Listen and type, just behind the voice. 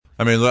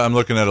I mean, I'm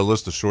looking at a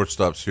list of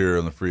shortstops here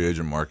in the free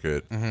agent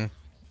market. Mm-hmm.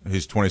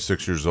 He's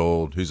 26 years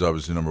old. He's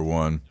obviously number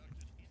one.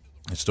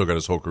 He's still got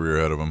his whole career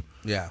ahead of him.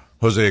 Yeah.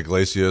 Jose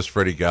Iglesias,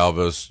 Freddie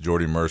Galvis,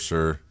 Jordy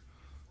Mercer,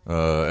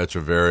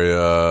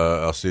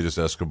 Echeverria, Alcides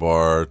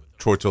Escobar,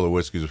 Troy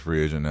Tulowitzki's a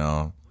free agent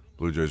now.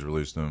 Blue Jays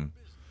released him.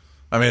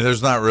 I mean,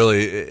 there's not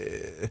really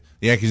the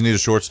Yankees need a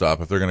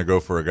shortstop. If they're going to go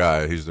for a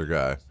guy, he's their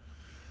guy.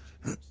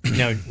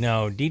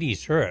 Now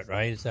Didi's hurt,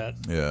 right? Is that?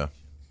 Yeah.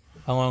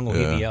 How long will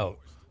he be out?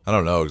 I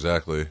don't know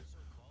exactly.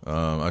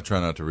 I try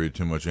not to read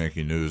too much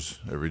Yankee news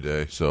every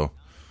day, so.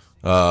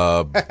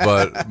 But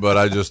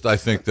I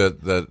think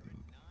that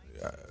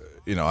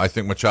I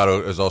think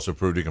Machado has also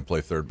proved he can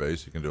play third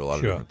base. He can do a lot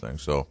of different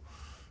things. So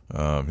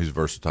he's a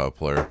versatile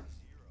player.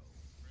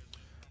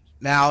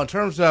 Now, in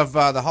terms of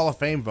the Hall of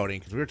Fame voting,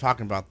 because we were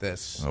talking about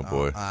this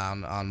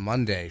on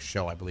Monday's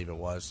show, I believe it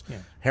was. Yeah.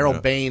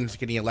 Harold Baines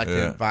getting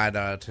elected by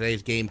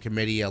today's game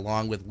committee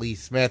along with Lee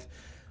Smith.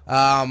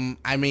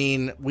 I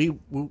mean, we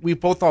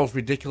both thought it was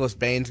ridiculous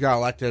Baines got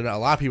elected. A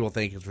lot of people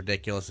think it's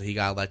ridiculous that he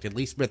got elected.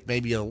 Lee Smith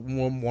may be a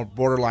more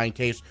borderline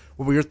case.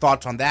 What were your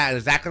thoughts on that?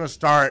 Is that going to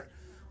start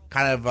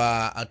kind of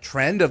a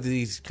trend of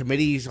these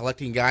committees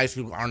electing guys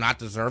who are not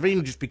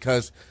deserving just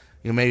because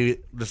maybe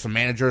there's some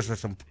managers or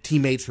some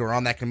teammates who are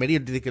on that committee, or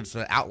do you think it's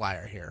an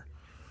outlier here?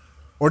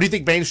 Or do you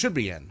think Baines should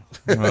be in?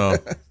 Well,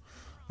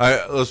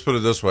 let's put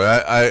it this way.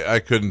 I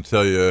couldn't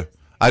tell you.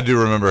 I do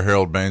remember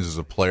Harold Baines as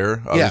a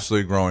player,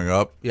 obviously, growing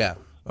up. Yeah.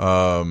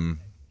 I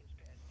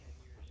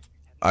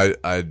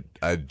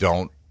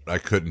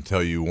couldn't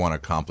tell you one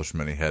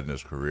accomplishment he had in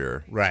his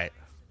career. Right.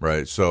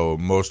 Right. So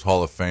most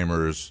Hall of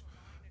Famers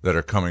that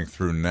are coming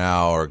through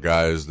now are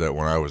guys that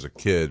when I was a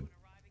kid,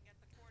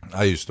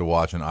 I used to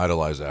watch and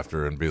idolize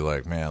after and be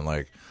like, man,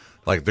 like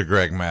the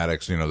Greg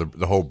Maddux,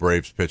 the whole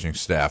Braves pitching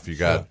staff. You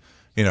got,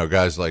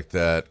 guys like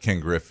that, Ken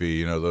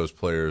Griffey, those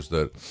players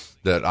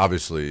that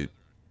obviously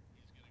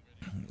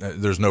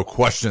there's no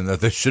question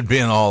that they should be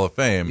in the Hall of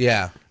Fame.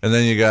 Yeah. And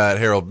then you got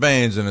Harold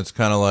Baines, and it's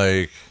kind of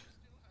like,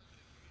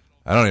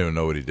 I don't even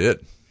know what he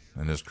did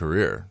in his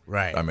career.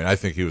 Right. I mean, I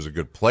think he was a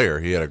good player.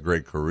 He had a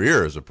great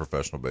career as a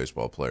professional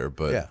baseball player,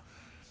 but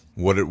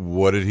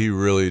what did he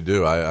really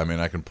do? I mean,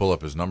 I can pull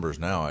up his numbers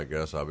now, I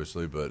guess,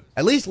 obviously, but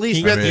at least Lee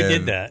Smith he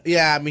did that.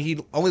 Yeah, I mean, he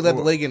only led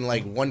the league in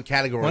like one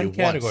category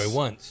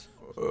once.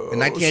 In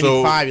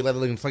 1985, he led the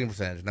league in slugging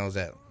percentage, and that was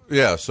it.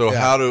 Yeah. So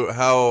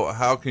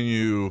how can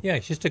you? Yeah,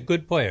 he's just a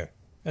good player.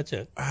 That's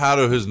it. How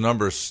do his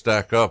numbers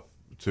stack up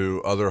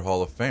to other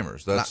Hall of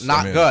Famers? That's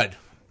not good,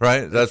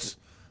 right?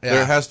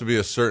 There has to be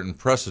a certain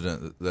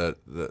precedent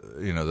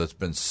that's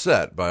been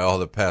set by all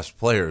the past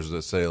players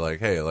that say like,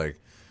 hey, like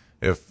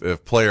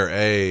if player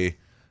A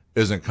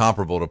isn't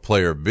comparable to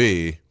player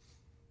B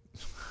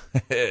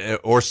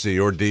or C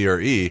or D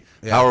or E,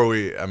 how are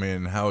we? I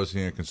mean, how is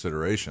he in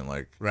consideration?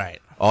 Like, right?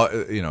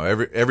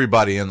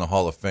 Everybody in the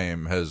Hall of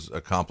Fame has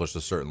accomplished a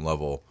certain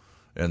level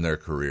in their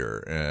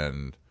career,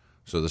 and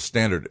so the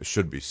standard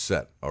should be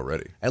set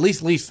already. At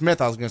least Lee Smith,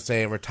 I was going to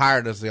say,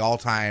 retired as the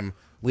all-time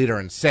leader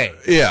in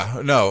save.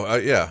 Yeah, no,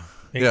 yeah,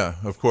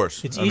 of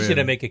course. It's easy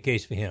to make a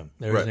case for him.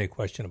 There isn't any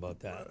question about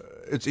that.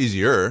 It's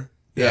easier.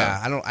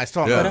 Yeah, I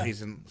still don't know if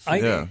he's in.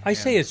 I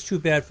say it's too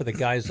bad for the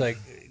guys like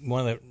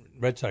one of the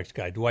Red Sox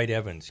guy, Dwight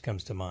Evans,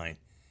 comes to mind.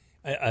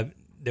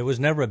 There was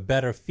never a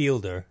better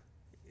fielder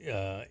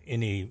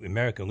in the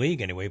American League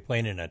anyway,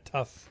 playing in a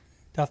tough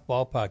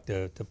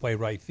ballpark to play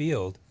right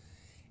field,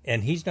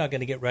 and he's not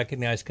going to get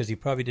recognized because he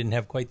probably didn't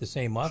have quite the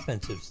same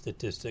offensive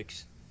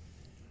statistics.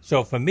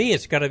 So for me,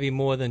 it's got to be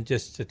more than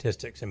just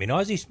statistics. I mean,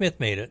 Ozzie Smith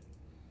made it.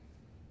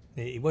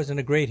 He wasn't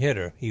a great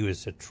hitter. He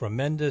was a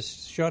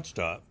tremendous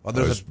shortstop. Well,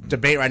 there's a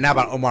debate right now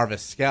about Omar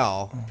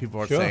Vizquel. People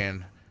are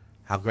saying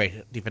how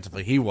great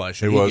defensively he was.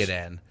 Should he get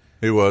in?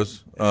 He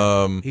was.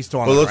 He's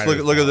still on the let's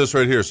look at this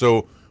right here.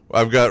 So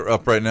I've got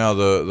up right now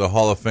the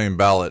Hall of Fame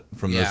ballot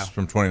from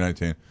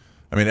 2019.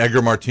 I mean,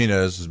 Edgar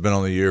Martinez has been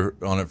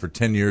on it for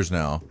 10 years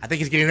now. I think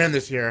he's getting in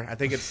this year. I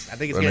think it's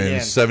getting in.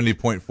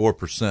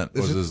 70.4%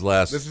 was his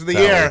last. This is the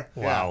year.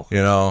 Wow.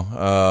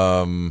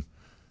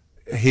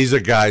 He's a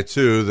guy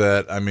too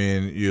that, I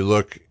mean, you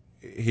look,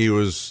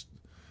 he's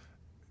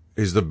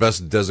the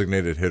best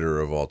designated hitter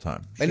of all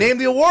time. They named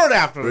the award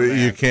after him.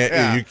 You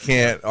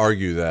can't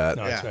argue that.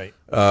 No, that's right.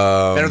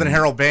 Better than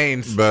Harold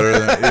Baines. Better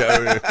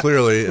than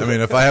clearly. I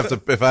mean, if I have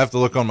to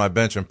look on my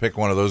bench and pick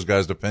one of those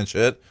guys to pinch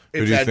hit,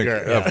 who do you think?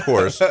 Of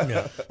course.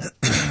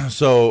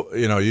 So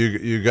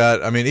you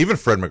got. I mean, even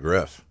Fred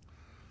McGriff.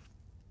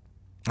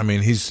 I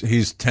mean, he's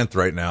 10th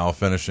right now,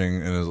 finishing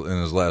in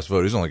his last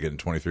vote. He's only getting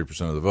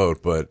 23% of the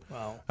vote, but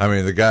I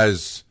mean, the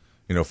guy's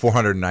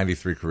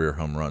 493 career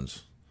home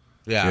runs.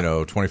 Yeah.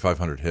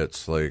 2,500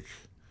 hits. Like,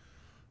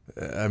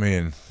 I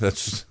mean,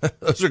 those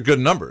are good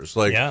numbers.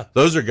 Like,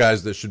 those are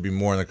guys that should be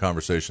more in the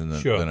conversation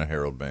than a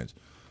Harold Baines.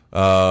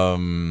 Let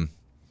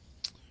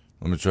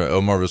me try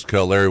Omar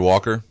Vizquel, Larry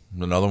Walker,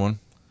 another one.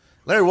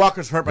 Larry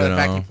Walker's hurt by the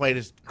fact he played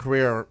his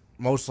career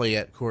mostly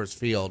at Coors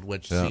Field,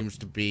 which seems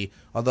to be,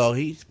 although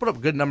he's put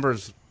up good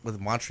numbers with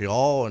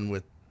Montreal and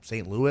with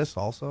St. Louis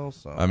also.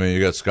 So I mean,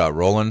 you got Scott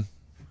Rowland.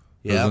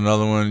 There's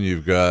another one.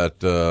 You've got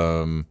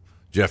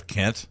Jeff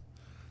Kent.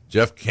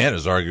 Jeff Kent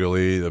is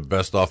arguably the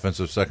best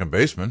offensive second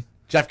baseman.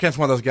 Jeff Kent's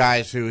one of those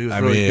guys who he was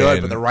really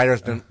good, but the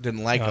writers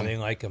didn't like him. They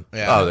didn't like him.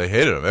 Yeah. Oh, they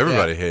hated him.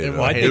 Everybody hated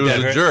him. He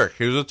was a jerk.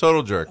 He was a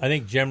total jerk. I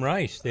think Jim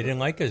Rice, they didn't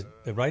like us.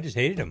 The writers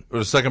hated him. It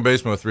was a second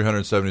baseman with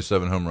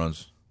 377 home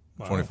runs,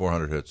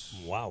 2,400 hits.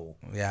 Wow.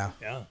 Yeah.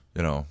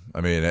 You know,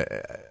 I mean,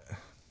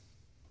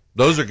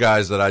 those are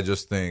guys that I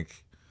just think,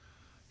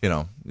 you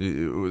know,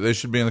 they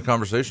should be in the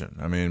conversation.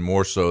 I mean,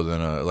 more so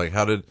than like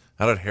how did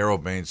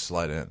Harold Baines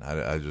slide in?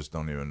 I just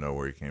don't even know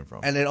where he came from.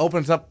 And it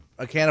opens up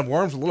a can of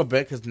worms a little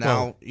bit because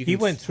now he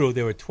went through.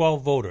 There were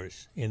 12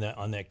 voters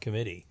on that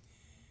committee,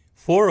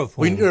 4 of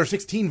whom there were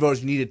 16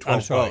 votes. You needed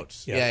 12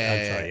 votes.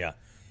 Yeah.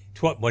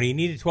 But he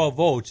needed 12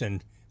 votes,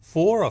 and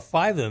 4 or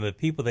 5 of them are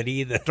people that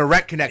he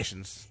direct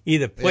connections,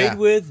 either played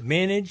with,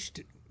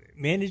 managed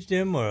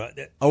him, or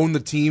owned the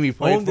team he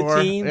played for. Owned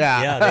the team.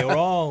 Yeah, they were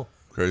all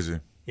crazy.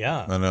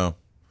 Yeah, I know.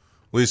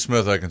 Lee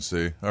Smith, I can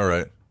see. All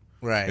right.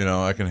 Right. You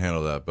know, I can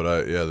handle that.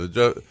 But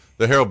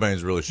the Harold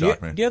Baines really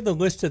shocked me. Do you have the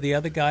list of the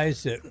other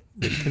guys that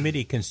the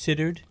committee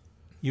considered?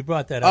 You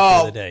brought that up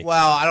the other day.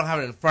 Well, I don't have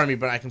it in front of me,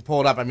 but I can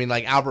pull it up. I mean,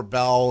 like Albert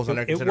Bell was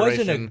under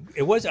consideration.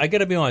 I got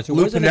to be honest.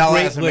 Lou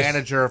Piniella as a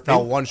manager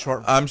fell one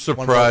short. I'm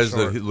surprised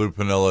that Lou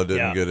Piniella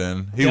didn't get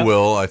in. He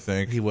will, I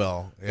think. He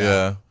will.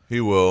 Yeah, he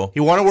will. He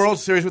won a World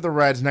Series with the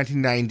Reds in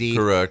 1990.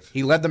 Correct.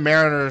 He led the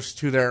Mariners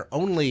to their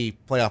only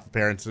playoff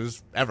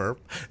appearances ever.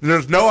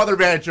 There's no other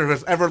manager who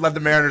has ever led the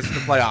Mariners to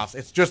the playoffs.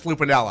 It's just Lou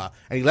Piniella,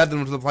 and he led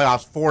them to the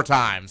playoffs 4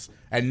 times.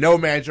 And no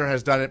manager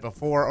has done it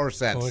before or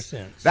since.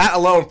 That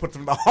alone puts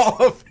him in the Hall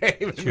of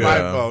Fame in my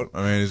vote.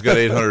 I mean, he's got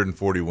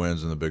 840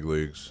 wins in the big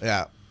leagues.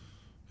 Yeah.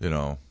 You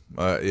know,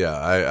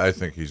 I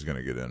think he's going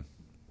to get in.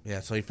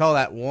 Yeah, so he fell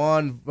that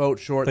 1 vote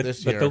short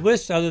this year. But the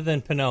list, other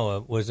than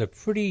Piniella, was a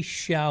pretty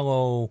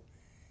shallow.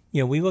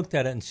 You know, we looked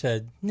at it and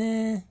said,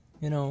 nah,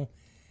 you know.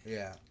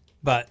 Yeah.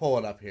 But pull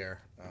it up here.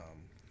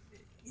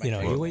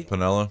 You wait.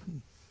 Piniella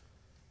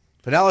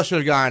should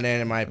have gone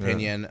in my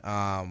opinion.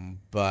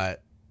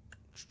 But.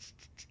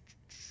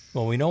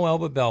 Well, we know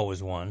Albert Bell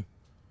was one.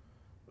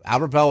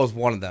 Albert Bell was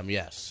one of them,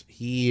 yes.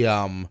 He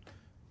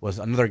was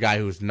another guy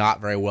who was not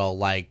very well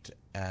liked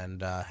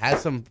and had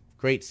some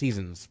great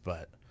seasons,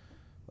 but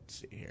let's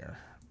see here.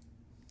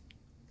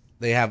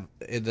 They have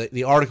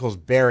the article's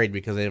buried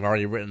because they've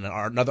already written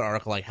another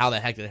article like "How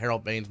the heck did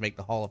Harold Baines make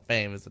the Hall of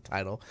Fame?" is the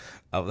title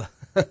of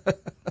the.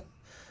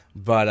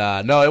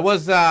 But no, it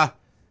was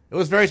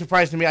very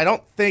surprising to me. I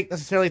don't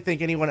necessarily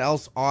think anyone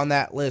else on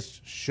that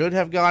list should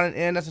have gotten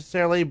in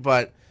necessarily,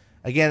 but.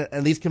 Again,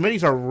 and these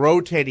committees are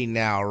rotating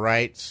now,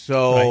 right?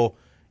 So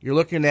you're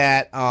looking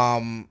at,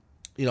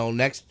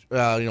 next,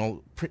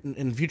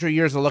 in future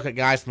years, they'll look at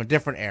guys from a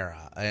different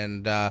era.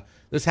 And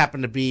this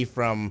happened to be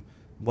from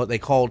what they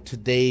called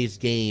today's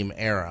game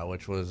era,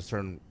 which was a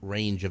certain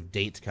range of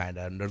dates, kind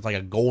of. And there's like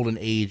a golden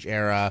age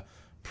era,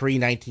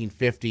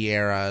 pre-1950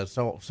 era,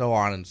 so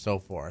on and so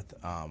forth.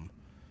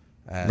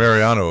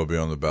 Mariano will be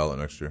on the ballot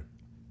next year.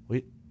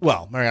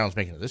 Mariano's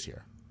making it this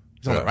year.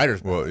 He's on the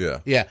writers' ballot. Well, yeah.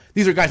 Yeah,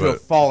 these are guys who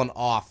have fallen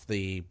off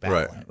the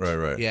ballot.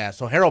 Right. Yeah,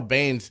 so Harold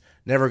Baines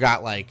never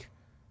got, like,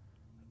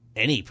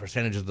 any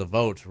percentage of the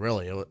votes,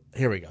 really.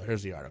 Here we go.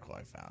 Here's the article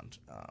I found.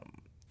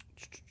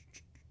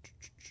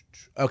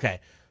 Okay,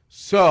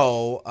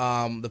 so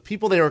the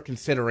people they were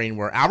considering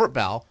were Albert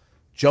Bell,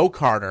 Joe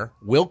Carter,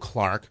 Will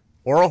Clark,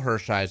 Oral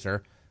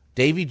Hershiser,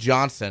 Davey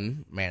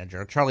Johnson,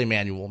 manager, Charlie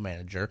Manuel,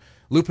 manager,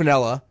 Lou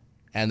Piniella,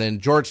 and then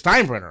George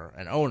Steinbrenner,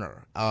 an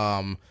owner.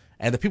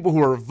 And the people who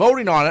were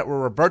voting on it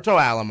were Roberto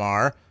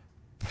Alomar,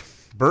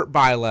 Bert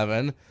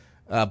Blyleven,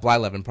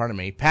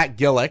 Pat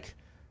Gillick,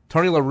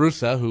 Tony La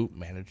Russa, who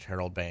managed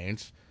Harold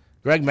Baines,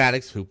 Greg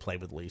Maddux, who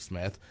played with Lee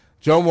Smith,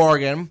 Joe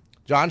Morgan,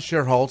 John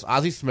Scherholtz,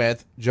 Ozzie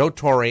Smith, Joe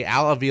Torre,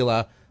 Al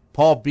Avila,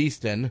 Paul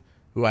Beeston,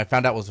 who I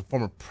found out was a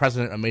former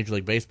president of Major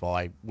League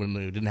Baseball. When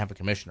we didn't have a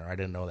commissioner, I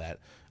didn't know that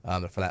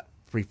for that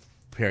brief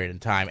period in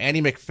time.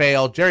 Andy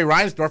McPhail, Jerry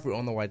Reinsdorf, who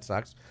owned the White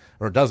Sox,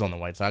 or does own the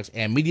White Sox,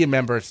 and media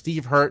members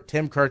Steve Hurt,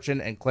 Tim Kirchin,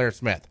 and Claire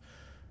Smith.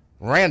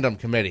 Random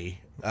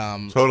committee.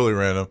 Totally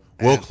random.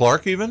 Will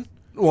Clark even?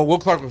 Well, Will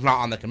Clark was not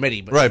on the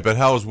committee. But right, but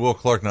how is Will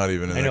Clark not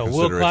even in the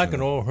consideration? Will Clark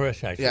and Oral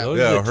Hershiser.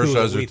 Yeah,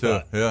 Hershiser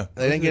too. Yeah,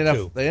 they didn't get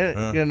enough. They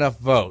didn't get enough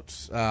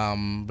votes.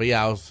 But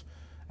yeah,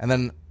 and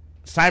then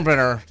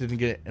Steinbrenner didn't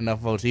get enough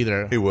votes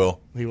either. He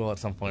will. He will at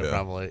some point,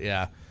 probably.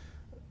 Yeah,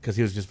 because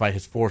he was just by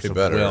his force of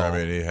will. I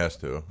mean, he has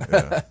to.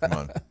 Yeah, come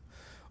on.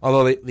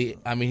 Although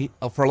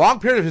for a long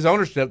period of his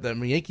ownership, the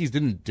Yankees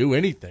didn't do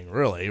anything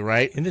really,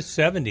 right? In the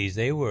 70s,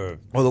 they were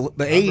the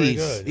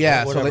 80s,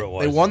 yeah. So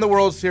they won the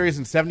World Series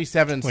in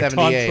 77 and 78.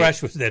 Tom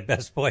Fresh was their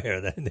best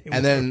player.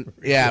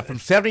 From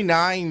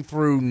 79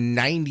 through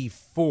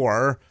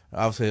 94,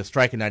 obviously a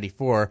strike in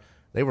 94,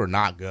 they were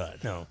not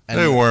good. No,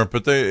 they weren't,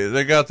 but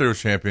they got their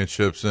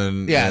championships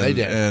and they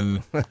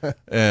did.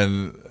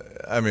 And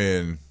I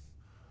mean,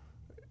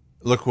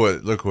 look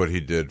what he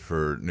did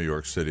for New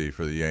York City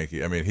for the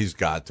Yankees. I mean, he's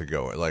got to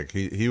go in. Like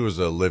he was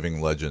a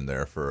living legend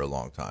there for a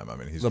long time. I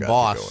mean, he's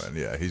got to go in.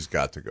 Yeah, he's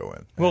got to go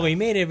in. Well, he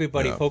made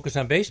everybody focus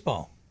on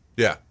baseball.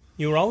 Yeah.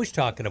 You were always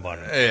talking about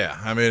it. Yeah,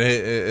 I mean,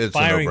 it's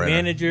firing a no-brainer.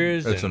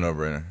 managers. It's a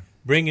no-brainer.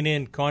 Bringing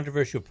in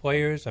controversial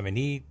players. I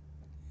mean,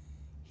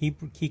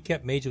 he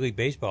kept Major League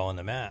Baseball on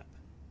the map.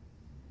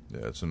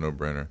 Yeah, it's a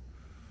no-brainer.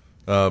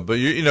 But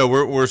you know,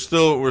 we're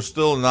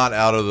still not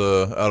out of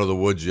the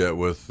woods yet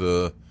with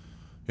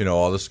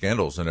all the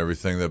scandals and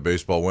everything that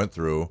baseball went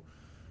through.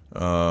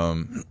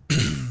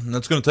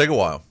 That's going to take a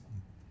while.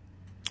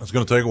 It's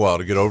going to take a while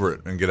to get over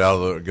it and get out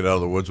of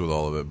the woods with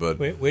all of it. But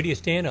where do you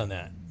stand on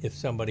that? If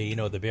somebody,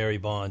 the Barry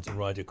Bonds and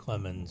Roger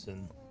Clemens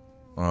and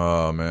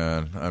oh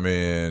man, I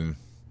mean,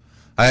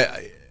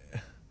 I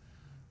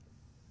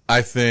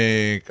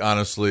think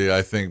honestly,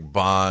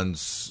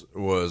 Bonds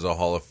was a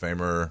Hall of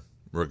Famer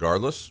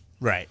regardless.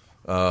 Right.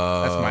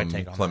 That's my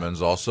take on Clemens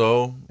that.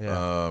 also.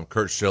 Yeah.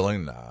 Kurt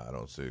Schilling, I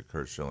don't see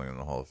Kurt Schilling in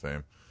the Hall of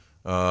Fame.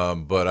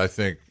 But I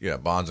think,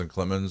 Bonds and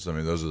Clemens, I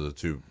mean, those are the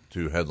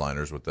two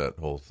headliners with that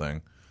whole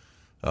thing.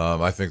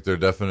 I think they're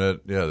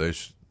definite,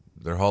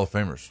 they're Hall of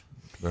Famers.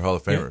 They're Hall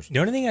of Famers. The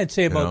only thing I'd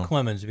say about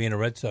Clemens, being a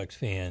Red Sox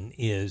fan,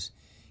 is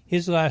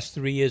his last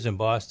 3 years in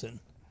Boston,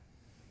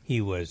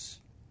 he was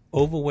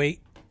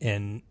overweight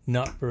and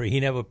not very,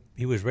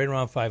 he was right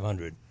around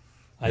 500.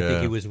 I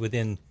think he was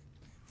within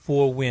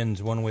 4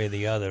 wins one way or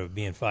the other of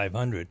being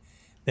 500.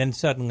 Then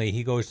suddenly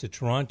he goes to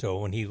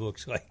Toronto and he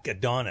looks like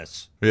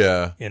Adonis.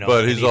 Yeah,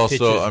 but he's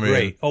also, I mean,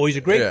 great. Oh, he's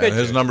a great pitcher.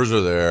 His numbers are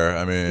there.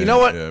 I mean, you know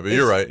what? Yeah, but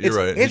you're right. You're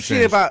right.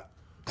 Interesting about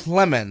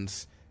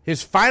Clemens,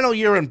 his final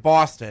year in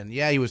Boston.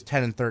 Yeah, he was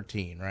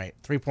 10-13, right?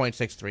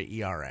 3.63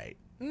 ERA.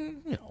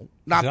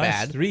 Not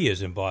bad. 3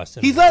 years in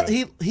Boston. He led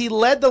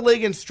the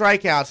league in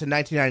strikeouts in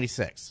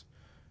 1996.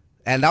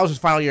 And that was his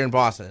final year in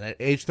Boston. At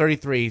age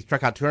 33, he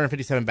struck out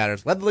 257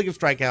 batters, led the league in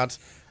strikeouts,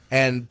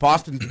 and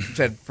Boston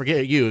said,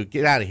 forget you,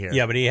 get out of here.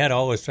 Yeah, but he had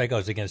all those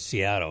strikeouts against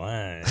Seattle.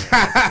 Yeah,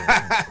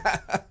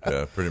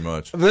 pretty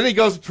much. Then he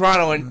goes to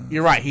Toronto, and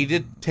you're right, he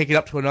did take it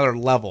up to another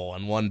level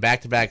and won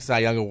back-to-back Cy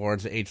Young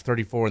Awards at age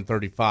 34 and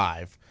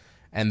 35,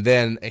 and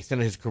then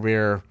extended his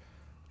career.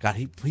 God,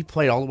 he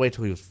played all the way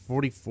until he was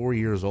 44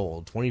 years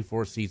old,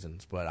 24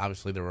 seasons, but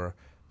obviously there were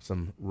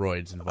some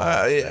roids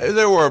involved.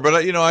 There were, but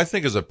I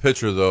think as a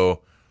pitcher,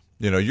 though,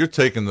 you're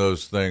taking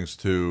those things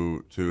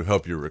to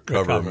help you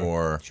recover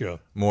more. Sure.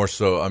 More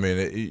so. I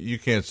mean, you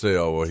can't say,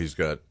 oh, well, he's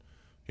got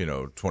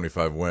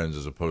 25 wins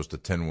as opposed to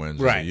 10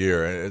 wins in a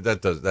year. And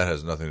that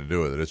has nothing to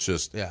do with it. It's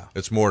just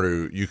it's more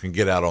you can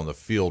get out on the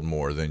field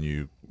more than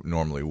you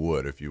normally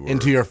would if you were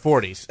into your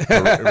 40s.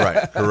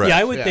 Right. Correct. Yeah,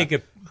 I would think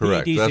if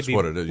correct. That's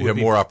what it is. You have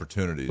more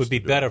opportunities. Would be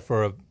better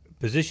for a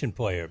position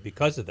player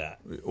because of that.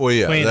 Well,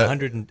 yeah, playing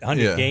 100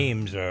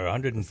 games or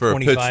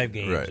 125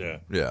 games. Right.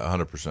 Yeah,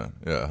 100%.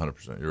 Yeah,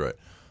 100%. You're right.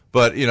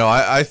 But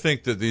I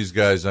think that these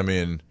guys, I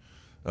mean,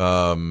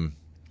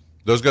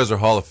 those guys are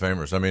Hall of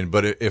Famers. I mean,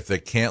 but if they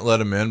can't let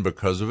them in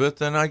because of it,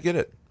 then I get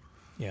it.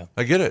 Yeah,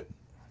 I get it.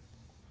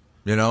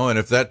 And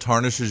if that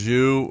tarnishes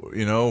you,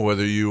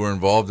 whether you were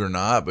involved or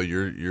not, but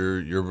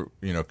you're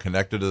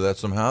connected to that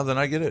somehow, then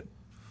I get it.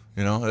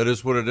 It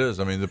is what it is.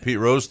 I mean, the Pete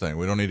Rose thing,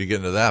 we don't need to get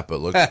into that,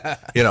 but look,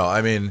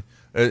 I mean,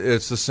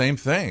 it's the same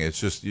thing. It's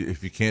just,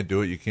 if you can't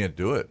do it, you can't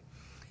do it.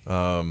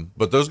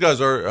 But those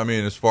guys are, I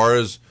mean, as far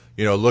as,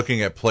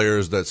 looking at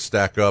players that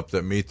stack up,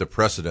 that meet the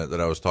precedent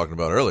that I was talking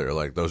about earlier,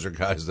 like those are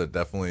guys that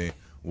definitely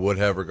would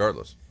have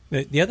regardless.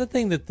 The other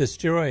thing that the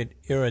steroid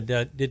era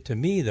did to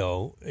me,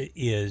 though,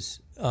 is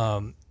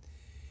you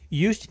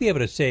used to be able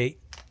to say,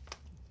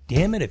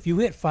 damn it, if you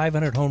hit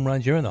 500 home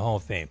runs, you're in the Hall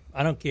of Fame.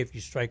 I don't care if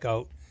you strike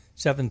out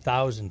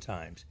 7,000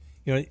 times.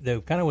 There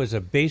kind of was a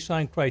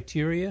baseline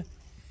criteria.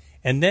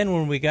 And then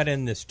when we got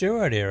in the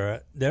steroid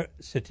era, their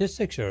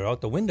statistics are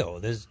out the window.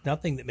 There's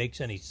nothing that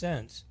makes any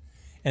sense.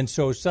 And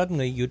so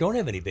suddenly you don't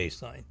have any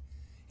baseline.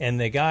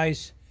 And the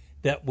guys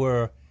that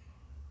were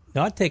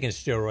not taking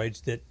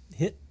steroids that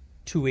hit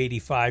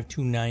 285,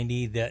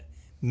 290, that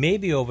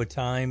maybe over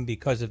time,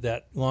 because of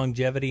that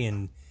longevity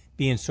and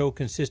being so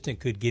consistent,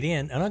 could get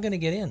in, are not going to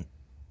get in.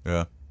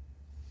 Yeah.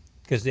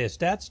 Because their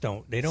stats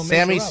don't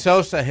Sammy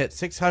Sosa hit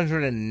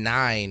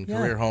 609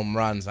 career home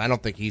runs. I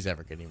don't think he's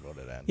ever getting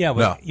voted in. Yeah,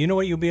 but you know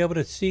what? You'll be able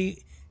to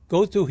see,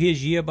 go through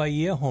his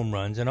year-by-year home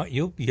runs, and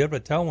you'll be able to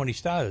tell when he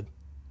started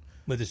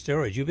with the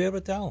steroids. You'll be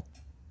able to tell.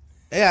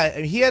 Yeah,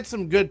 he had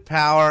some good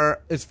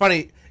power. It's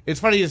funny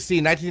to see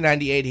in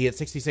 1998 he hit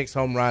 66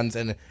 home runs,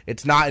 and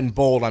it's not in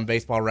bold on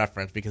Baseball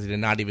Reference because he did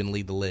not even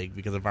lead the league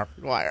because of Mark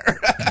McGwire.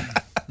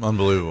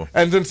 Unbelievable.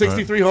 And then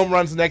 63 home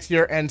runs the next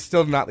year and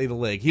still did not lead the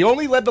league. He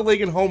only led the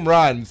league in home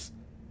runs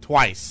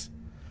twice.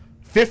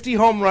 50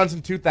 home runs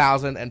in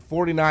 2000 and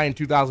 49 in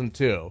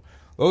 2002.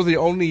 Those are the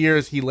only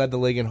years he led the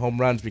league in home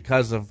runs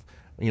because of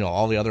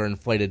all the other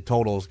inflated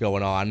totals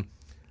going on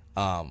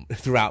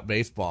throughout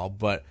baseball.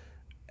 But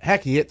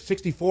heck, he hit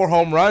 64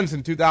 home runs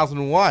in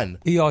 2001.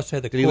 He also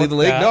had the Did he lead the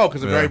league? No,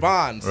 because of Barry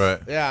Bonds. Right.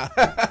 Yeah.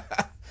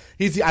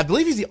 I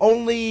believe he's the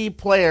only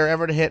player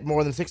ever to hit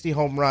more than 60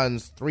 home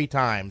runs 3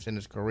 times in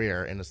his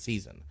career in a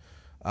season.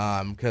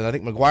 Because I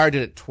think McGwire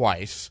did it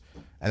twice,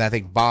 and I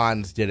think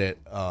Bonds did it.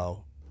 I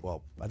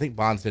think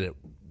Bonds did it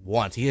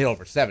once. He hit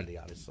over 70,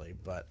 obviously.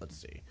 But let's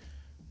see,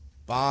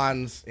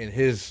 Bonds in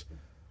his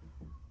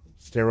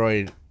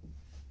steroid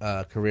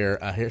career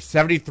here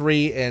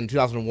 73 in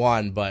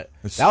 2001, but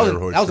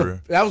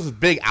that was a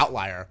big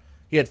outlier.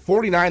 He had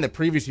 49 the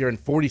previous year and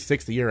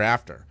 46 the year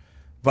after,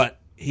 but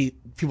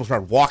people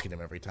started walking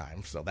him every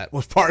time, so that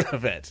was part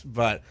of it.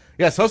 But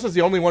yeah, Sosa's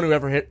the only one who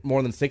ever hit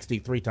more than 60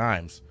 3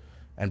 times.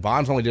 And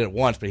Bonds only did it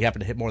once, but he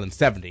happened to hit more than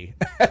 70,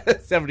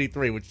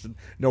 73, which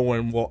no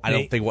one will, I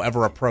don't think, will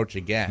ever approach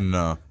again.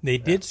 No. They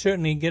did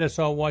certainly get us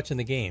all watching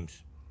the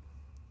games.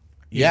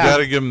 Yeah. You got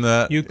to give them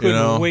that. You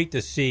couldn't wait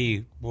to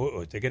see,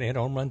 they're going to hit a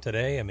home run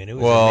today? I mean, it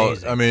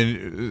was amazing. I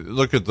mean,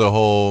 look at the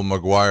whole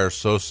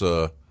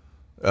McGwire-Sosa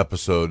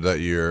episode that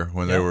year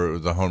when they were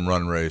the home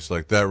run race.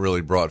 Like, that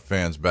really brought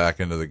fans back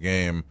into the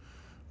game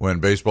when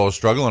baseball was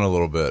struggling a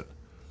little bit.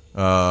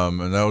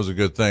 And that was a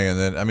good thing. And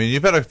then, I mean,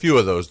 you've had a few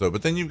of those, though.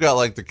 But then you've got,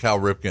 like, the Cal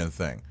Ripken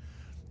thing,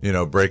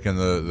 breaking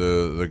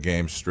the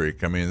game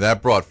streak. I mean,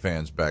 that brought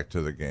fans back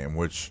to the game,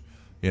 which,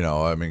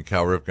 I mean,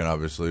 Cal Ripken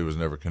obviously was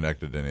never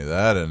connected to any of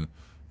that. And,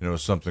 it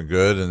was something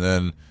good. And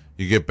then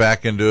you get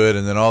back into it.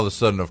 And then all of a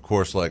sudden, of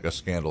course, like, a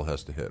scandal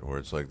has to hit where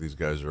it's like these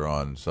guys are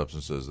on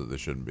substances that they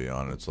shouldn't be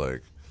on. It's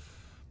like,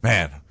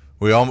 man,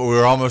 we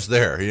were almost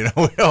there.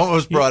 We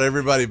almost brought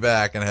everybody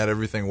back and had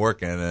everything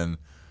working. And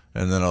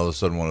then all of a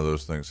sudden one of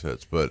those things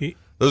hits. But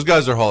those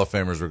guys are Hall of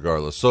Famers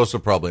regardless. Sosa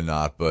probably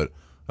not, but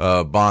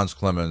Bonds,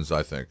 Clemens,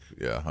 I think,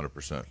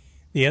 100%.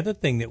 The other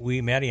thing that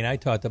Maddie and I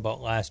talked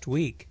about last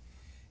week,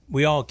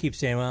 we all keep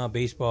saying, well,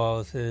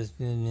 baseball is,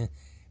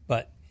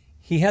 but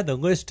he had the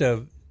list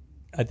of,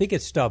 I think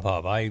it's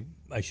StubHub.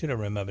 I should have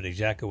remembered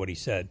exactly what he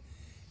said.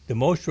 The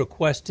most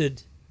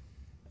requested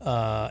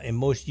and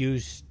most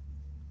used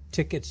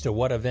tickets to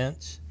what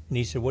events? And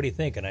he said, what do you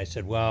think? And I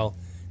said, well,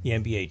 the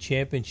NBA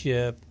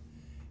championship.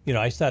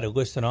 I started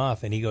listing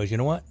off, and he goes, you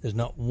know what? There's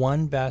not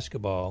one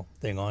basketball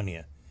thing on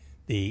here.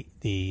 The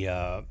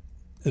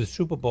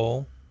Super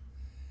Bowl,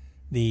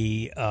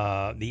 the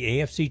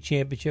AFC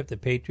championship, the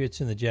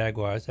Patriots and the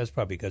Jaguars. That's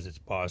probably because it's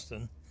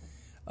Boston.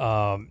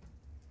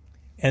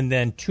 And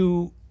then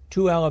two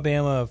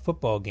Alabama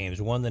football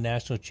games. One the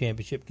national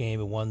championship game,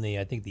 and one the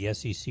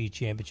SEC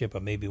championship, or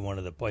maybe one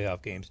of the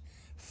playoff games.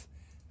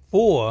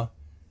 4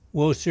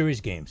 World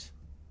Series games.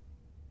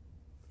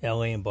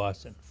 L.A. and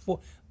Boston. 4.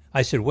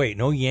 I said, wait,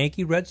 no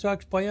Yankee Red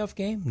Sox playoff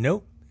game?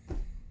 Nope.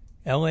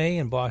 L.A.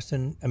 and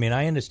Boston. I mean,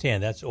 I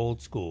understand that's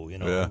old school,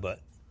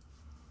 but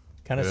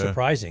kind of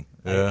surprising.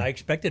 Yeah. I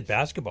expected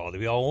basketball to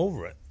be all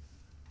over it.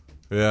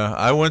 Yeah,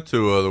 I went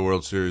to the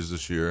World Series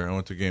this year. I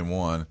went to Game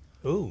 1.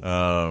 Ooh.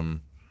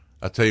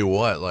 I'll tell you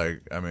what,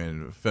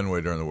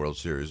 Fenway during the World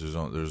Series,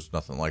 there's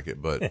nothing like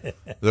it, but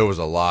there was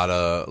a lot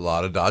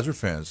of Dodger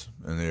fans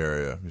in the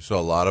area. You saw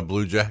a lot of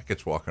Blue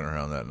Jackets walking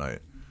around that night.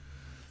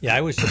 Yeah,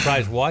 I was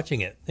surprised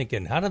watching it,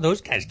 thinking, how did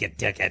those guys get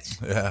tickets?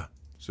 Yeah,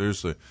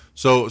 seriously.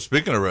 So,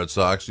 speaking of Red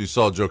Sox, you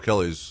saw Joe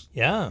Kelly's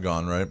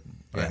gone, right?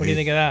 Yeah. What do you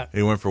think of that?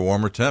 He went for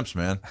warmer temps,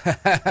 man.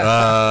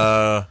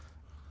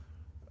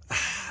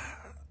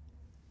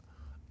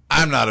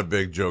 I'm not a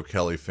big Joe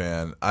Kelly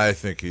fan. I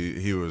think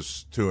he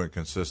was too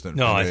inconsistent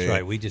for me. No, that's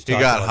right. We just he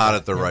got hot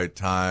at the right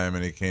time,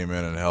 and he came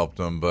in and helped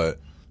them. But,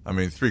 I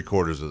mean,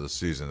 3/4 of the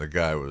season, the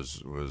guy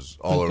was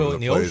all over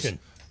the place. Ocean.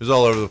 He was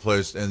all over the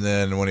place, and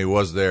then when he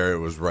was there, it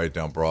was right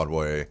down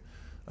Broadway.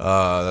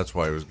 That's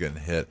why he was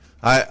getting hit.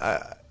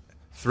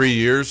 3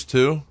 years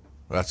too.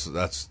 That's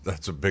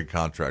a big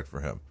contract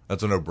for him.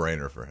 That's a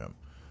no-brainer for him.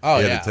 Oh,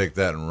 he had to take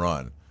that and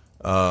run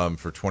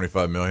for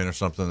 $25 million or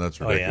something. That's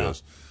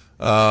ridiculous. Oh,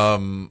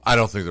 yeah. I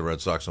don't think the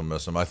Red Sox will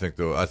miss him. I think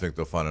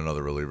they'll find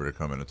another reliever to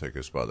come in and take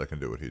his spot that can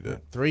do what he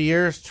did. 3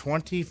 years,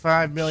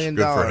 $25 million.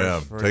 Good for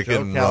him. Take it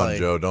and run,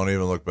 Joe. Don't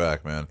even look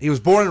back, man. He was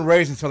born and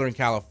raised in Southern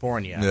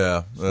California.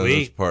 Yeah,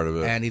 that's part of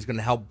it. And he's going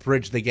to help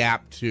bridge the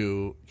gap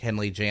to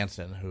Kenley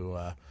Jansen, who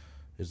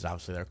is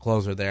obviously their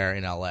closer there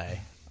in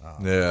L.A.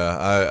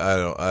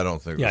 I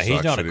don't think. Yeah, the Sox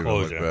he's not should a even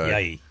closer. Look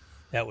back. Yeah,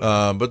 that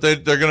was. But they're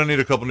going to need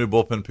a couple new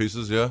bullpen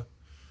pieces. Yeah.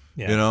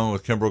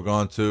 With Kimbrel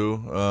gone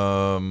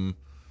too.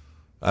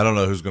 I don't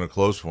know who's going to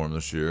close for him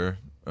this year.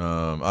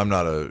 I'm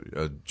not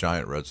a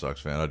giant Red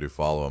Sox fan. I do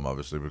follow them,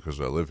 obviously, because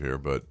I live here.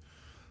 But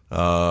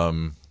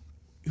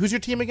who's your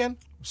team again?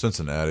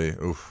 Cincinnati.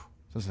 Oof.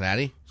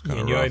 Cincinnati?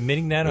 And you're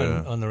admitting that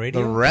on the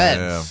radio? The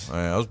Reds.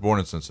 Yeah, I was born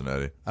in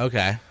Cincinnati.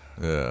 Okay.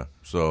 Yeah,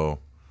 so...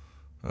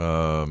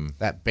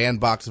 that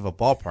bandbox of a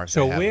ballpark.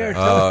 So where?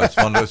 It's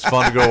fun. It's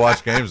fun to go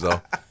watch games,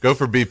 though. Go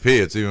for BP.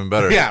 It's even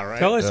better. Yeah, right.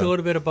 Tell us a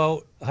little bit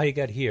about how you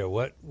got here.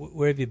 Where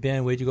have you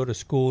been? Where'd you go to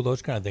school?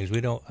 Those kind of things. We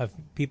don't have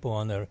people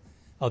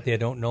out there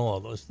don't know all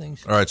those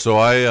things. All right. So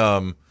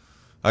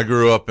I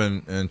grew up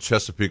in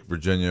Chesapeake,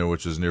 Virginia,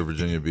 which is near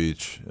Virginia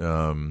Beach.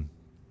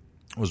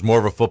 Was more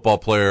of a football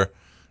player.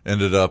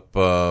 Ended up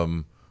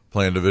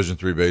playing Division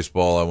III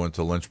baseball. I went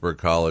to Lynchburg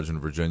College in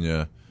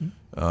Virginia,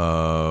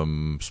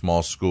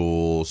 Small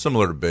school,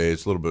 similar to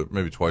Bates, a little bit,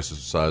 maybe twice the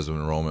size of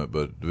enrollment,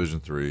 but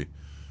Division III,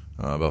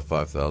 about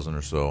 5,000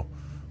 or so.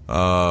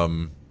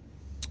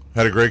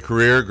 Had a great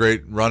career,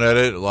 great run at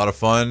it, a lot of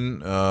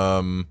fun.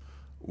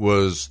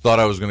 Thought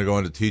I was going to go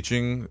into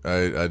teaching.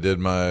 I did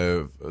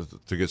to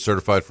get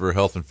certified for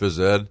health and phys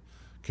ed,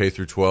 K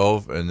through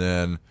 12, and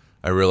then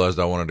I realized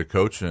I wanted to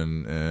coach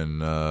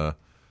and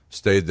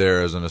stayed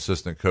there as an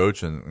assistant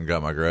coach and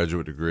got my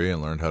graduate degree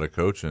and learned how to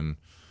coach. And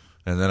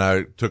then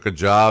I took a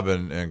job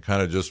and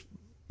kind of just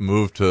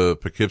moved to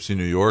Poughkeepsie,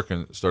 New York,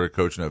 and started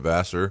coaching at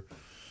Vassar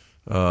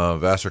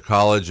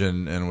College,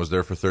 and was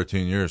there for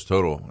 13 years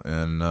total.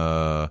 And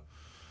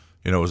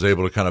was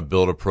able to kind of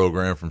build a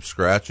program from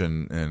scratch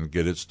and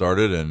get it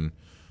started, and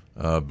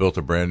built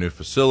a brand new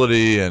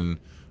facility, and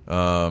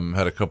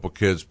had a couple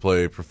kids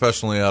play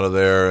professionally out of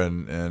there,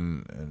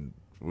 and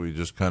we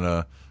just kind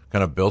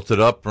of built it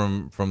up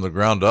from the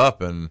ground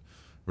up, and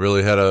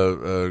really had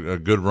a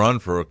good run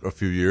for a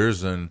few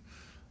years. And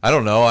I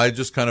don't know, I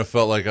just kind of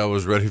felt like I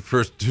was ready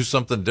to do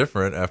something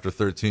different after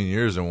 13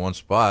 years in one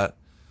spot.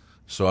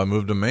 So I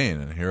moved to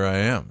Maine, and here I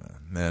am.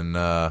 And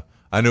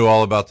I knew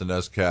all about the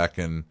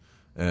NESCAC,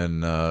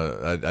 and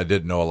I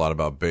didn't know a lot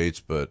about Bates,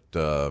 but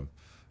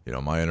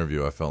my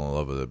interview, I fell in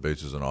love with it.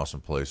 Bates is an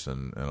awesome place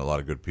and a lot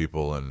of good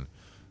people, and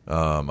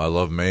I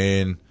love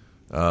Maine.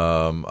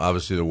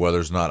 Obviously, the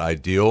weather's not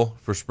ideal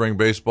for spring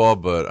baseball,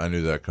 but I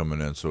knew that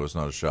coming in, so it's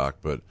not a shock.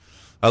 But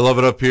I love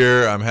it up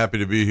here. I'm happy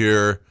to be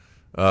here.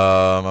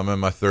 I'm in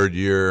my third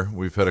year.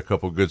 We've had a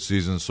couple good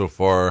seasons so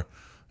far,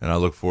 and I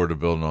look forward to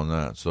building on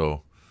that.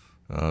 So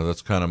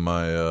that's kind of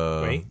my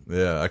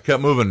I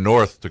kept moving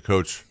north to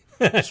coach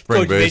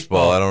spring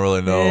baseball. I don't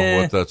really know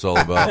what that's all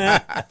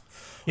about.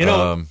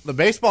 The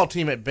baseball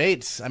team at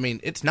Bates, I mean,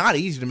 it's not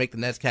easy to make the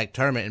NESCAC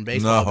tournament in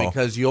baseball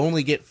because you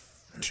only get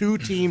 2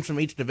 teams from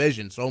each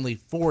division, so only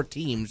 4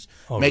 teams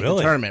make the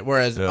tournament.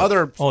 Whereas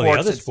other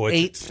sports,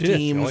 it's 8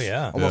 teams,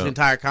 almost the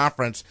entire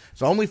conference.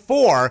 So only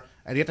 4,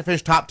 and you have to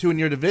finish top 2 in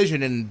your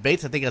division. And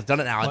Bates, I think, has done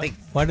it now. I think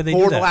why do they 4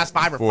 do of that? the last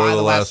 5 or 5 of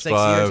the last 6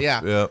 years.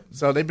 Yeah.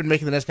 So they've been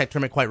making the NESCAC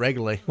tournament quite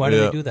regularly. Why do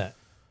they do that?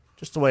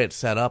 Just the way it's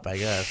set up, I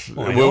guess.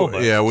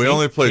 We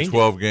only play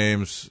 12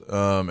 games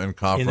in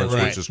conference,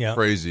 which is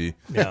crazy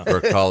for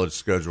a college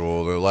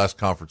schedule. The last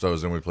conference I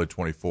was in, we played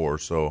 24,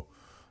 so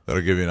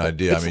that'll give you an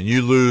idea. I mean,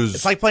 you lose.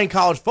 It's like playing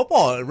college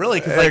football,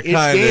 really, because each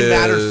game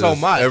matters so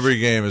much. Every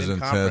game is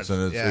intense,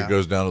 and it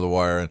goes down to the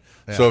wire.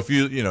 And so if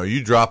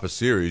you drop a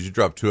series, you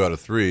drop 2 out of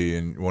 3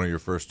 in one of your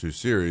first 2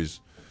 series,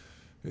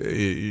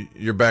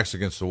 your back's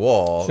against the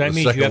wall the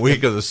second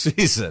week of the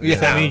season.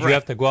 That means you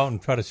have to go out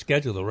and try to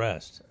schedule the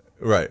rest.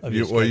 Right.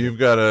 You've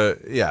got to,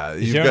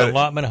 Is there an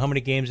allotment of how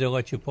many games they'll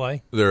let you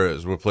play? There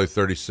is. We'll play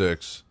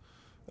 36,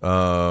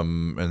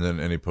 and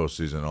then any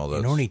postseason, all that.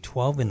 And only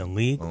 12 in the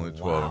league? Only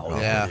 12 in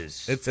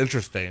conference. It's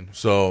interesting.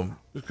 So,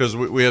 because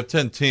we have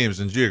 10 teams,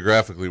 and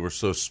geographically we're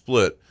so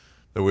split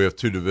that we have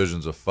 2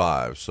 divisions of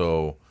 5.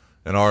 So,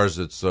 in ours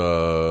it's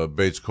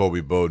Bates, Colby,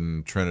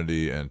 Bowdoin,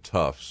 Trinity, and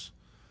Tufts.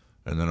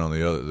 And then on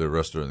the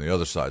rest are on the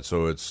other side.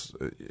 So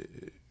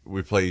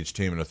we play each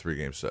team in a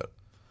 3-game set.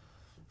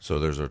 So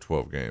there's our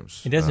 12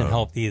 games. It doesn't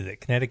help either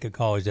that Connecticut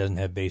College doesn't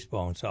have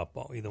baseball and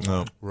softball either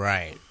one.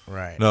 Right.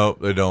 No,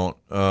 they don't.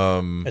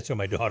 That's where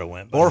my daughter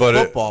went. Or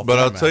football. But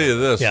I'll tell you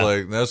this,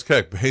 like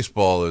NESCAC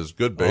baseball is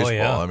good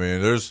baseball. I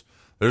mean, there's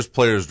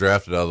players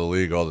drafted out of the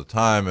league all the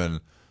time, and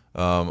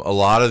a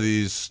lot of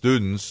these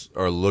students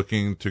are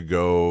looking to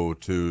go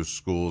to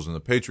schools in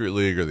the Patriot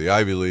League or the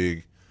Ivy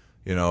League,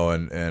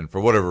 and for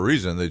whatever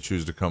reason they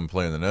choose to come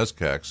play in the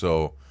NESCAC.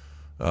 So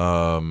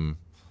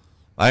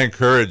I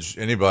encourage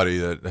anybody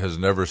that has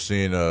never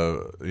seen a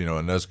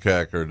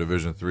NESCAC or a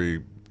Division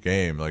III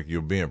game, like,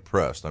 you'll be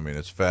impressed. I mean,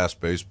 it's fast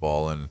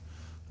baseball, and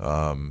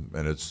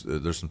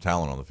there's some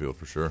talent on the field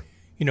for sure.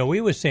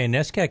 We were saying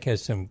NESCAC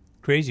has some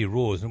crazy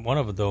rules, and one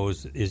of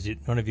those is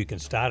that none of you can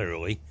start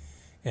early,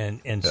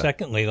 and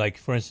secondly, like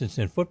for instance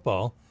in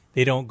football,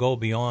 they don't go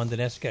beyond the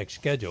NESCAC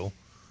schedule.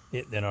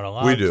 They're not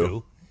allowed we do.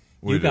 to.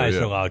 You guys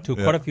are allowed to.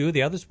 Quite a few of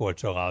the other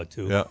sports are allowed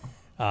to.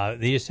 Yeah.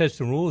 They just have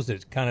some rules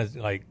that's kind of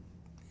like.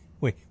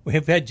 We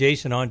have had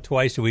Jason on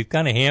twice, and we've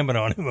kind of hammered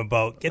on him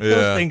about get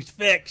those things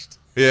fixed.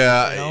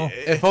 Yeah,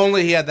 if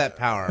only he had that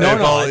power. No,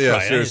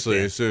 right. Seriously.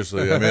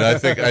 I mean, I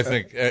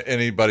think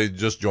anybody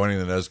just joining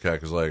the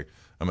NESCAC is like,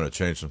 I'm going to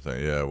change something.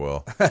 Yeah,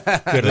 well,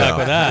 good luck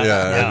with that.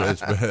 Yeah.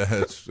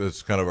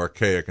 It's kind of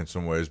archaic in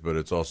some ways, but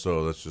it's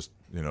also it's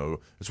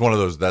one of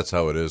those that's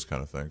how it is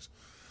kind of things.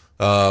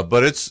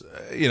 But it's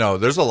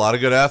there's a lot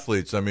of good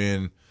athletes. I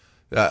mean.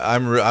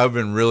 I've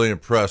been really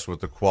impressed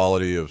with the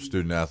quality of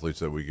student athletes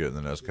that we get in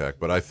the NESCAC,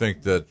 but I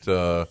think that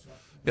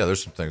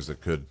there's some things that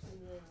could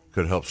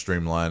help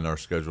streamline our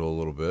schedule a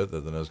little bit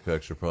that the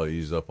NESCAC should probably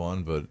ease up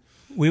on. But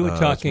we were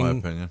talking.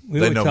 That's my opinion.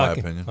 They know my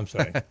opinion. I'm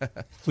sorry.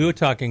 We were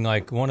talking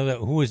like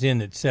who was in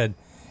that said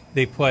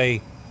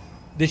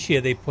this year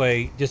they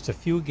play just a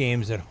few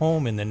games at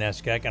home in the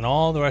NESCAC and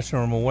all the rest of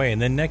them away, and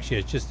then next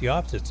year it's just the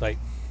opposite. It's like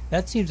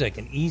that seems like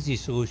an easy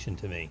solution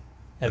to me,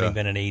 having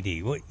been an AD.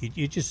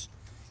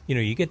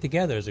 You get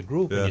together as a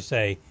group and you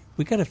say,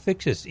 we got to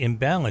fix this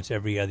imbalance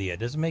every other year. It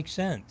doesn't make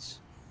sense.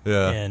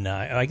 Yeah. And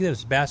I guess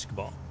it's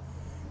basketball.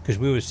 Because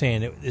we were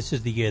saying that this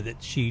is the year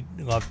that she'd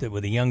love to,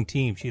 with a young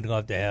team, she'd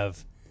love to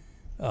have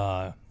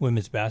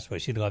women's basketball.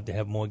 She'd love to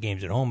have more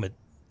games at home.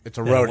 It's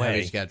a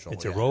road-heavy schedule.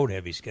 It's a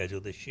road-heavy schedule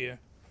this year.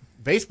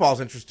 Baseball's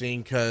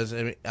interesting because,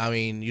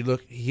 you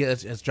look,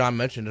 as John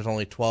mentioned, there's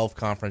only 12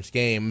 conference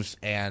games.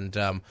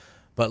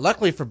 But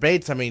luckily for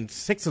Bates,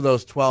 6 of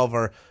those 12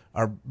 are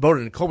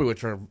Bowdoin and Colby,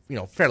 which are,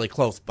 fairly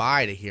close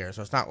by to here.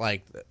 So it's not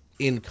like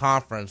in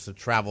conference the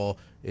travel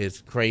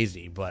is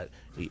crazy.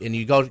 And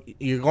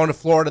you're going to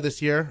Florida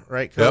this year,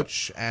 right,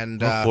 Coach? Yep.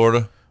 And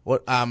Florida.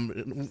 What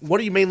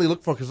do you mainly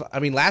look for? Because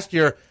last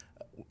year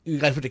you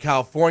guys went to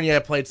California,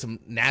 played some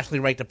nationally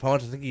ranked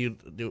opponents. I think you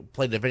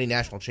played the defending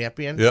national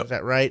champion. Yep. Is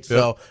that right? Yep.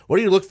 So what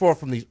do you look for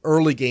from these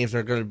early games that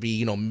are going to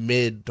be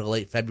mid to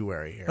late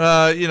February here?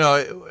 I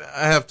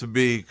have to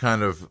be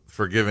kind of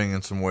forgiving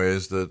in some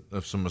ways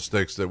of some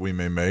mistakes that we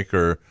may make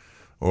or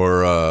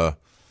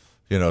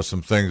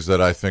some things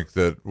that I think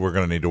that we're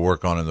going to need to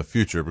work on in the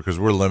future because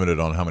we're limited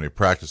on how many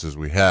practices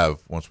we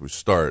have once we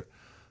start.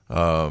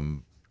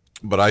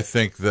 But I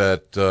think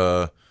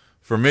that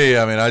for me,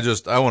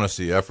 I want to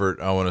see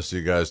effort. I want to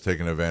see guys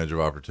taking advantage of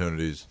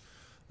opportunities.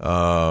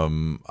 I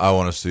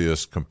want to see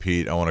us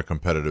compete. I want a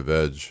competitive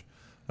edge.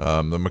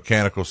 The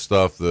mechanical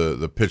stuff,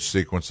 the pitch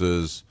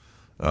sequences,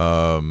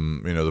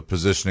 the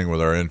positioning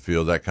with our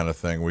infield, that kind of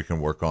thing, we can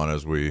work on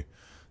as we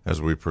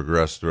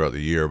progress throughout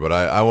the year. But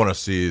I want to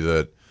see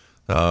that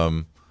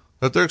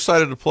they're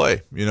excited to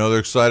play. They're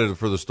excited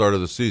for the start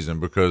of the season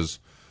because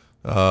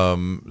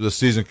the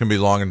season can be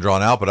long and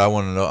drawn out. But I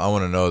want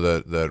to know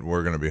that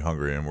we're going to be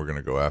hungry and we're going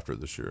to go after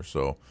it this year.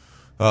 So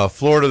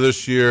Florida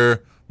this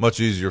year, much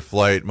easier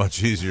flight,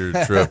 much easier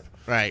trip.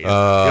 Right. You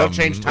don't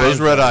change time. Those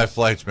red-eye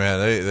flights,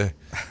 man,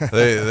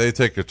 they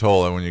take a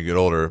toll when you get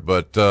older.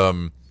 But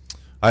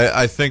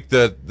I think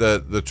that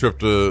the trip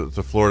to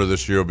Florida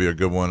this year will be a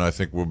good one. I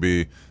think we'll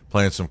be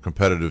playing some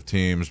competitive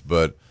teams,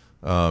 but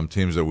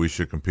teams that we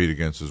should compete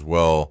against as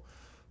well.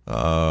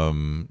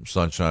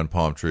 Sunshine,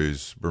 palm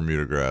trees,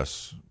 Bermuda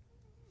grass.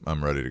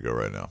 I'm ready to go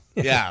right now.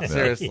 Yeah,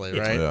 seriously,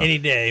 right? Yeah. Any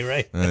day,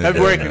 right?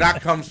 February could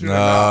not come soon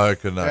enough. No, it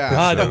could not.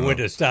 Yeah. The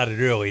winter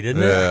started early,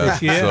 didn't it?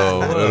 This year?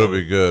 So it'll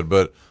be good.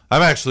 But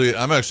I'm actually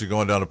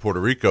going down to Puerto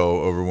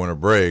Rico over winter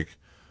break.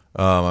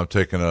 I'm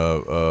taking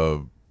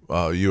a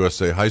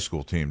USA high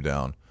school team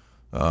down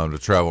to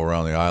travel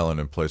around the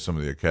island and play some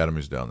of the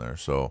academies down there.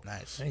 So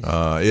nice.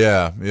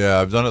 Yeah,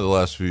 I've done it the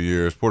last few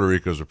years. Puerto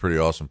Rico is a pretty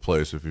awesome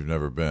place if you've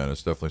never been.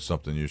 It's definitely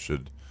something you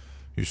should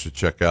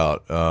check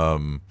out.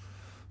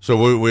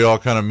 So we all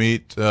kind of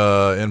meet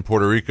in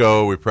Puerto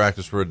Rico. We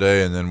practice for a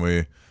day, and then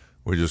we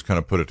just kind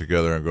of put it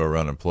together and go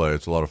around and play.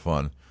 It's a lot of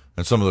fun.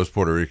 And some of those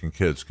Puerto Rican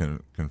kids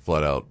can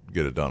flat out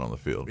get it done on the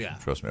field. Yeah,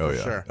 trust me. Oh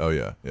yeah. Sure. Oh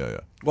yeah.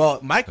 Well,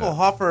 Michael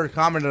Hoffer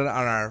commented on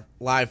our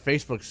live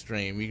Facebook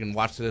stream. You can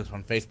watch this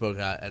on Facebook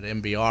at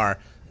MBR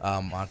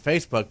on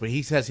Facebook. But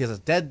he says he has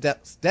a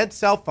dead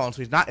cell phone,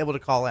 so he's not able to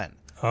call in.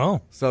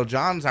 Oh. So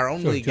John's our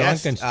only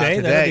guest can stay?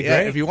 today. That'd be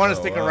great. If you want to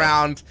stick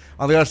around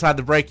on the other side of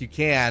the break, you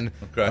can.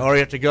 Okay. Or you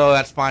have to go,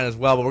 that's fine as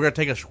well. But we're going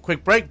to take a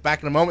quick break.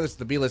 Back in a moment. This is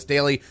the BList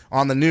Daily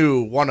on the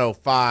new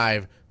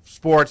 105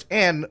 Sports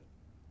and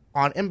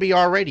on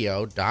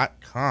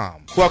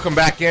MBRradio.com. Welcome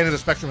back into the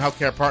Spectrum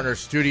Healthcare Partners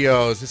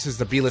studios. This is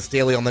the BList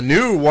Daily on the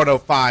new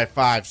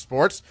 105.5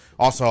 Sports.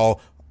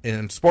 Also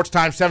in Sports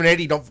Time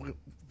 780.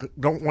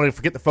 Don't want to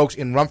forget the folks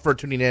in Rumford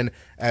tuning in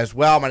as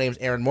well. My name is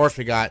Aaron Morse.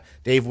 We got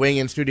Dave Wing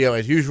in studio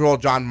as usual.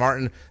 Jon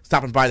Martin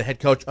stopping by, the head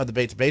coach of the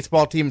Bates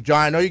baseball team.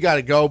 John, I know you got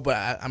to go, but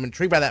I'm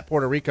intrigued by that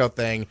Puerto Rico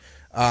thing.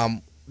 How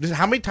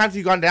many times have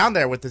you gone down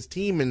there with this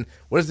team, and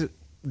what does it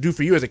do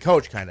for you as a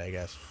coach, kind of, I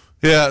guess?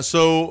 Yeah,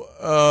 so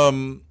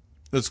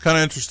it's kind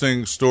of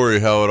interesting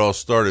story how it all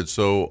started.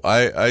 So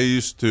I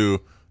used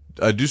to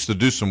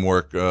do some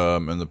work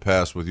in the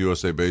past with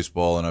USA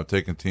Baseball, and I've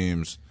taken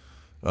teams.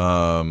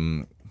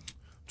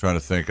 Trying to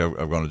think,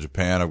 I've gone to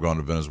Japan, I've gone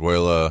to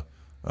Venezuela,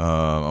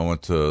 I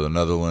went to the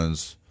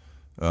Netherlands,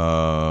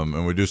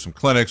 and we do some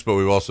clinics, but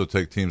we've also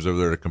take teams over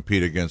there to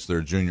compete against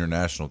their junior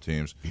national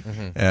teams.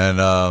 Mm-hmm.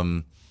 And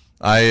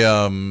I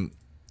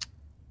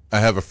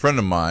have a friend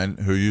of mine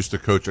who used to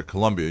coach at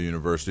Columbia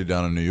University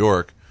down in New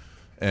York,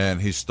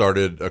 and he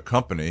started a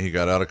company. He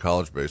got out of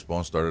college baseball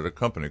and started a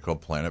company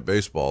called Planet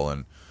Baseball.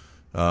 And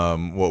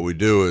what we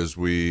do is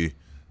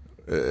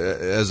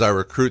as I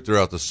recruit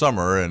throughout the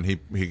summer, and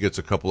he gets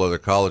a couple other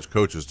college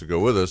coaches to go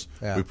with us,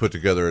 we put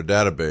together a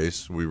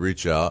database, we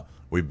reach out,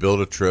 we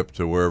build a trip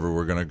to wherever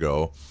we're going to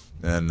go,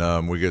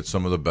 and we get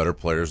some of the better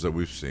players that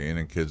we've seen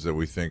and kids that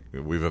we think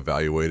we've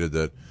evaluated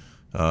that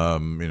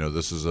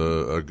this is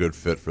a good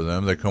fit for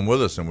them. They come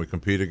with us, and we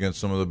compete against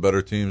some of the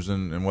better teams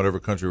in whatever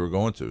country we're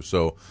going to.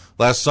 So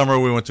last summer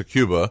we went to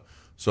Cuba,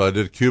 so I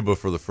did Cuba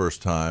for the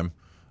first time.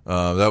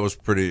 that was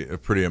a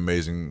pretty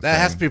amazing. That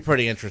thing. has to be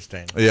pretty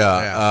interesting.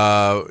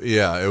 Yeah.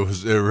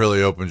 It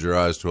really opened your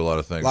eyes to a lot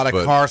of things. A lot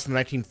of cars from the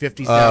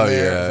 1950s down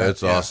there. Yeah,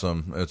 it's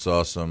awesome. It's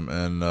awesome,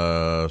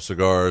 and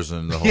cigars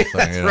and the whole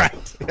thing. That's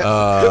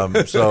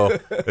right. So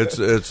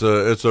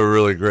it's a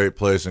really great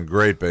place and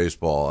great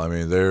baseball. I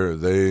mean,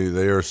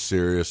 they are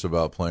serious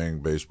about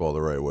playing baseball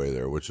the right way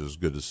there, which is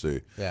good to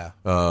see. Yeah.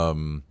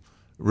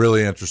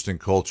 Really interesting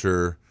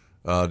culture.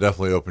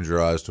 Definitely opened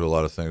your eyes to a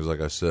lot of things,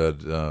 like I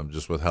said,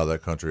 just with how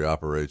that country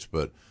operates.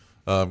 But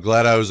I'm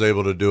glad I was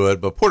able to do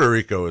it. But Puerto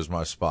Rico is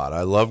my spot.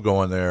 I love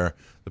going there.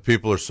 The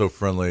people are so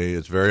friendly.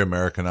 It's very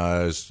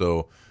Americanized.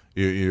 So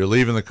you're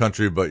leaving the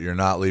country, but you're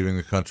not leaving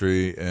the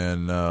country.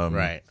 And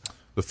right.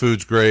 The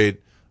food's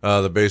great.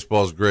 The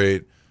baseball's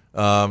great.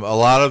 A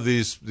lot of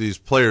these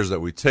players that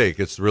we take,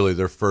 it's really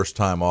their first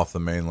time off the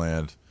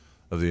mainland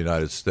of the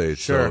United States.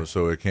 Sure.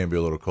 So it can be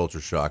a little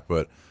culture shock.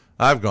 But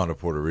I've gone to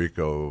Puerto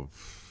Rico,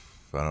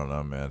 I don't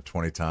know, man,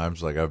 20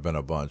 times. Like, I've been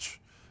a bunch.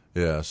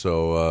 Yeah,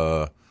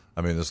 so,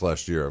 I mean, this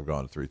last year I've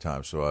gone 3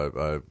 times,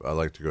 so I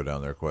like to go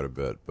down there quite a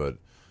bit. But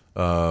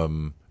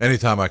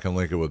anytime I can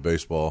link it with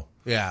baseball,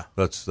 yeah,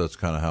 that's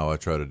kind of how I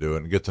try to do it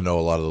and get to know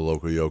a lot of the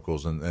local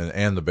yokels and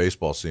the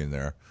baseball scene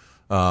there.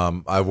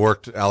 I've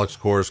worked Alex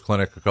Core's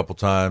clinic a couple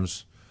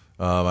times.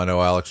 I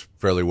know Alex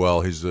fairly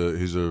well. He's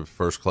a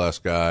first-class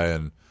guy,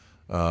 and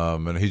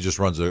he just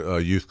runs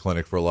a youth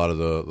clinic for a lot of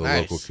the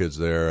nice. Local kids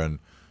there, and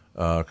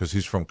because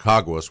he's from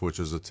Caguas, which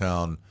is a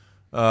town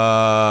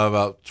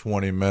about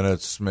 20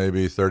 minutes,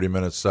 maybe 30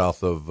 minutes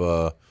south of,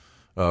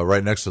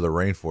 right next to the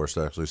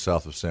rainforest, actually,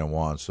 south of San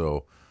Juan.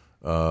 So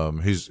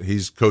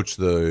he's coached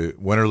the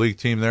Winter League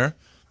team there.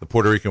 The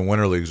Puerto Rican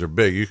Winter Leagues are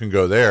big. You can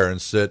go there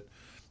and sit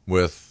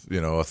with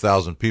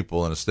 1,000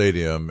 people in a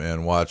stadium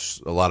and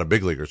watch a lot of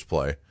big leaguers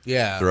play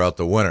throughout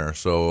the winter.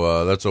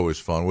 So that's always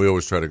fun. We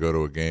always try to go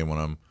to a game when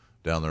I'm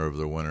down there over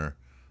the winter.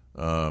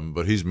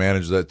 But he's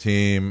managed that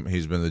team.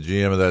 He's been the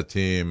GM of that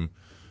team,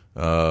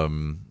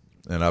 and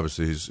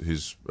obviously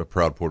he's a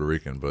proud Puerto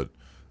Rican. But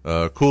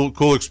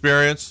cool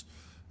experience,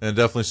 and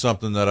definitely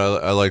something that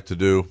I like to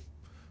do.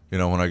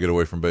 When I get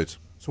away from Bates.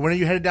 So when are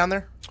you headed down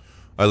there?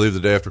 I leave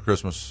the day after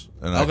Christmas,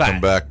 and I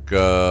come back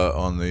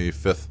on the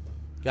 5th.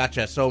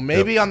 Gotcha. So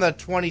maybe on the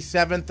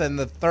 27th and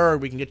the 3rd,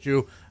 we can get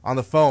you on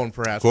the phone,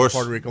 perhaps, with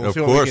Puerto Rico. We'll see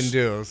what we can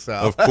do. So.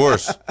 Of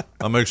course.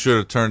 I'll make sure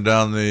to turn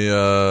down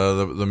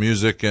the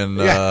music and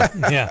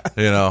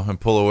and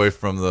pull away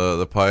from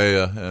the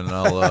paella, and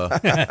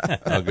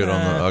I'll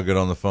get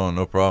on the phone.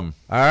 No problem.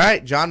 All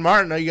right, Jon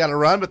Martin. I know you got to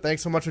run, but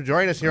thanks so much for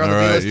joining us here on the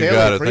BList Daily. You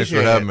got it. Thanks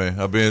for having me.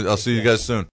 I'll see you guys soon.